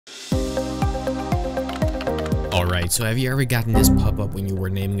Alright, so have you ever gotten this pop-up when you were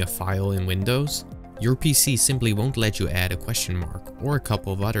naming a file in Windows? Your PC simply won't let you add a question mark or a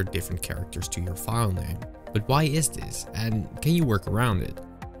couple of other different characters to your file name. But why is this, and can you work around it?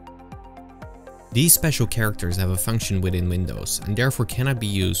 These special characters have a function within Windows and therefore cannot be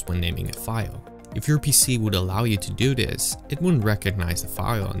used when naming a file. If your PC would allow you to do this, it wouldn't recognize the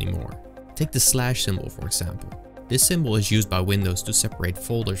file anymore. Take the slash symbol for example. This symbol is used by Windows to separate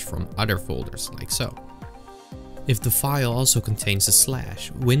folders from other folders, like so. If the file also contains a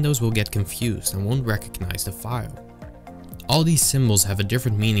slash, Windows will get confused and won't recognize the file. All these symbols have a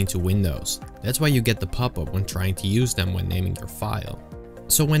different meaning to Windows. That's why you get the pop-up when trying to use them when naming your file.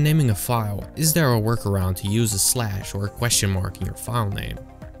 So when naming a file, is there a workaround to use a slash or a question mark in your file name?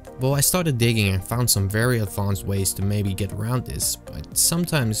 Well, I started digging and found some very advanced ways to maybe get around this, but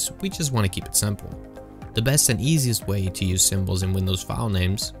sometimes we just want to keep it simple. The best and easiest way to use symbols in Windows file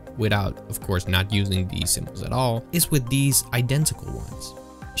names, without of course not using these symbols at all, is with these identical ones.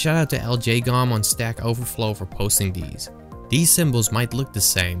 Shout out to LJGOM on Stack Overflow for posting these. These symbols might look the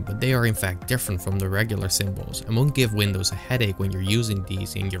same, but they are in fact different from the regular symbols and won't give Windows a headache when you're using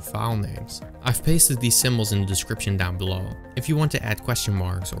these in your file names. I've pasted these symbols in the description down below. If you want to add question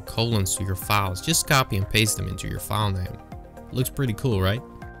marks or colons to your files, just copy and paste them into your file name. Looks pretty cool, right?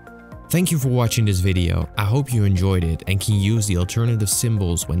 Thank you for watching this video. I hope you enjoyed it and can use the alternative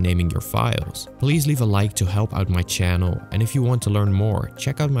symbols when naming your files. Please leave a like to help out my channel, and if you want to learn more,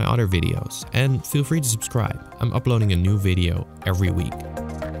 check out my other videos and feel free to subscribe. I'm uploading a new video every week.